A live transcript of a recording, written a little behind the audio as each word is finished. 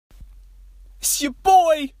It's your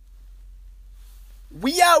boy.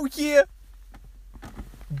 We out here.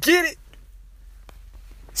 Get it?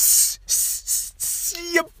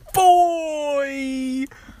 See your boy.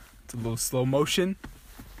 It's a little slow motion.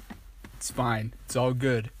 It's fine. It's all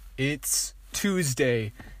good. It's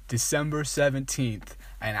Tuesday, December 17th,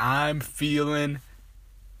 and I'm feeling...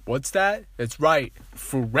 What's that? That's right.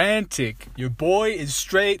 Frantic. Your boy is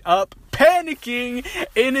straight up panicking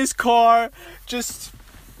in his car. Just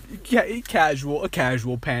a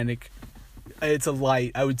casual panic. I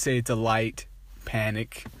would say it's a light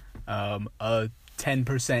panic. A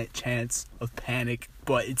 10% chance of panic,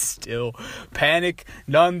 but it's still panic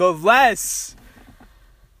nonetheless.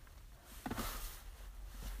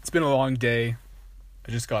 It's been a long day.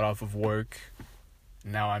 I just got off of work.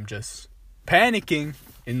 Now I'm just panicking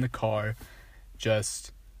in the car,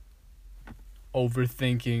 just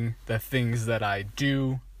overthinking the things that I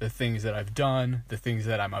do, the things that I've done, the things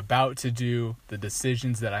that I'm about to do, the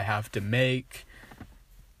decisions that I have to make,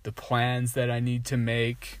 the plans that I need to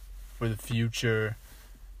make for the future.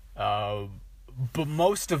 But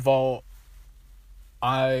most of all,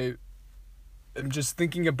 I am just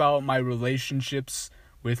thinking about my relationships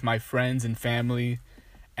with my friends and family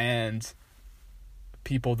and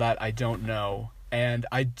people that I don't know. And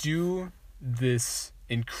I do this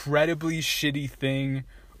incredibly shitty thing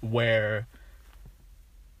where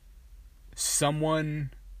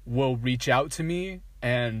someone will reach out to me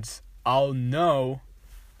and I'll know...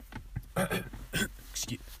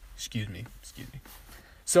 Excuse me.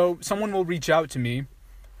 So someone will reach out to me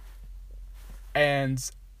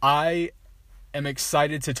and I am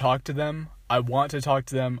excited to talk to them. I want to talk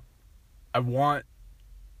to them. I want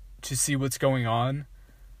to see what's going on,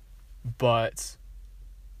 but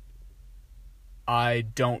I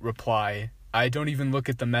don't reply. I don't even look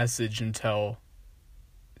at the message until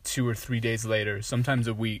 2 or 3 days later, sometimes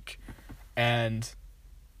a week. And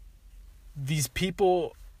these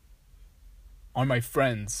people are my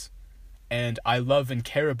friends, and I love and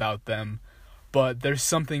care about them, but there's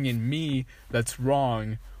something in me that's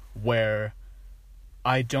wrong where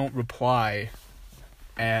I don't reply,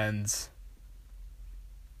 and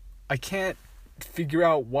I can't figure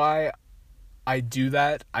out why I do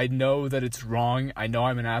that. I know that it's wrong. I know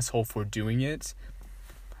I'm an asshole for doing it,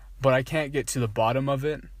 but I can't get to the bottom of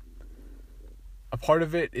it. A part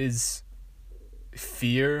of it is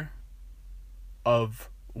fear of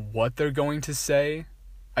what they're going to say.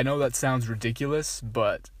 I know that sounds ridiculous,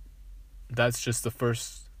 but that's just the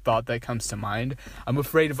first thought that comes to mind. I'm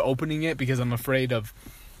afraid of opening it because I'm afraid of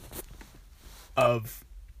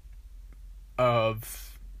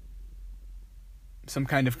some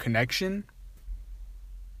kind of connection.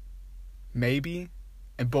 Maybe.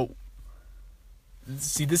 But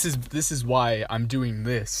see, this is why I'm doing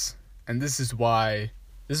this. And this is why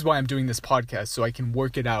I'm doing this podcast, so I can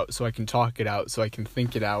work it out, so I can talk it out, so I can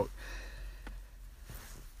think it out.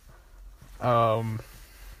 I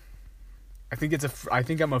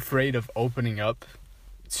think I'm afraid of opening up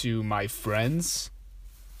to my friends,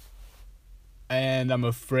 and I'm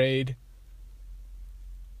afraid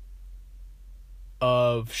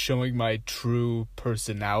of showing my true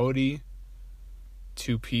personality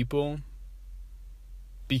to people.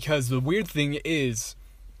 Because the weird thing is,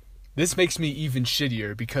 this makes me even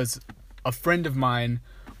shittier, because a friend of mine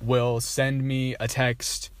will send me a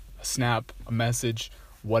text, a snap, a message,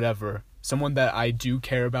 whatever. Someone that I do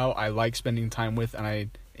care about, I like spending time with, and I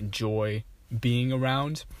enjoy being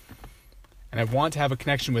around. And I want to have a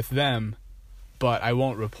connection with them, but I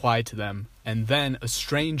won't reply to them. And then a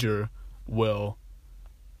stranger will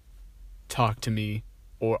talk to me,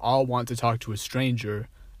 or I'll want to talk to a stranger,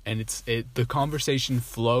 and the conversation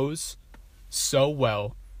flows so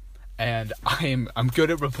well, and I'm good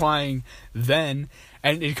at replying then,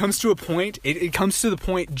 and it comes to a point, it comes to the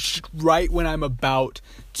point right when I'm about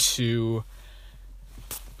to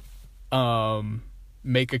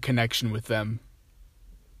make a connection with them.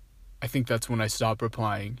 I think that's when I stop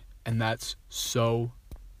replying, and that's so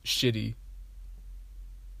shitty.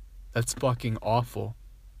 That's fucking awful.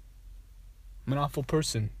 I'm an awful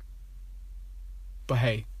person. But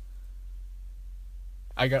hey,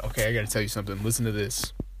 I gotta tell you something. Listen to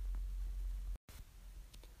this.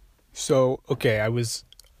 So, okay, I was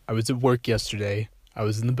at work yesterday. I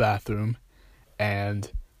was in the bathroom, and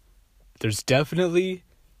there's definitely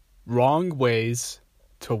wrong ways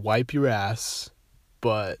to wipe your ass,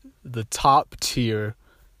 but the top tier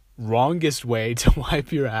wrongest way to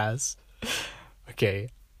wipe your ass. Okay,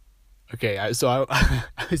 so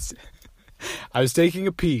I was taking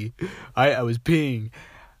a pee. I was peeing,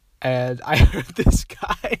 and I heard this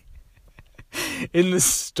guy in the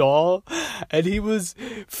stall, and he was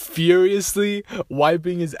furiously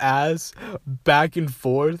wiping his ass back and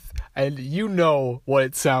forth, and you know what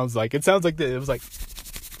it sounds like. It sounds like it was like...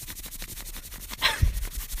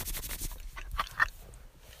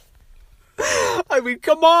 I mean,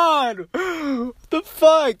 come on! What the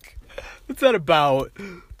fuck? What's that about?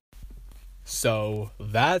 So,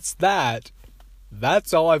 that's that.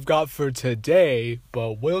 That's all I've got for today,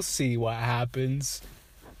 but we'll see what happens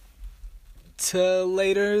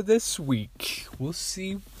later this week. We'll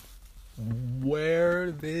see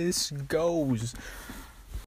where this goes.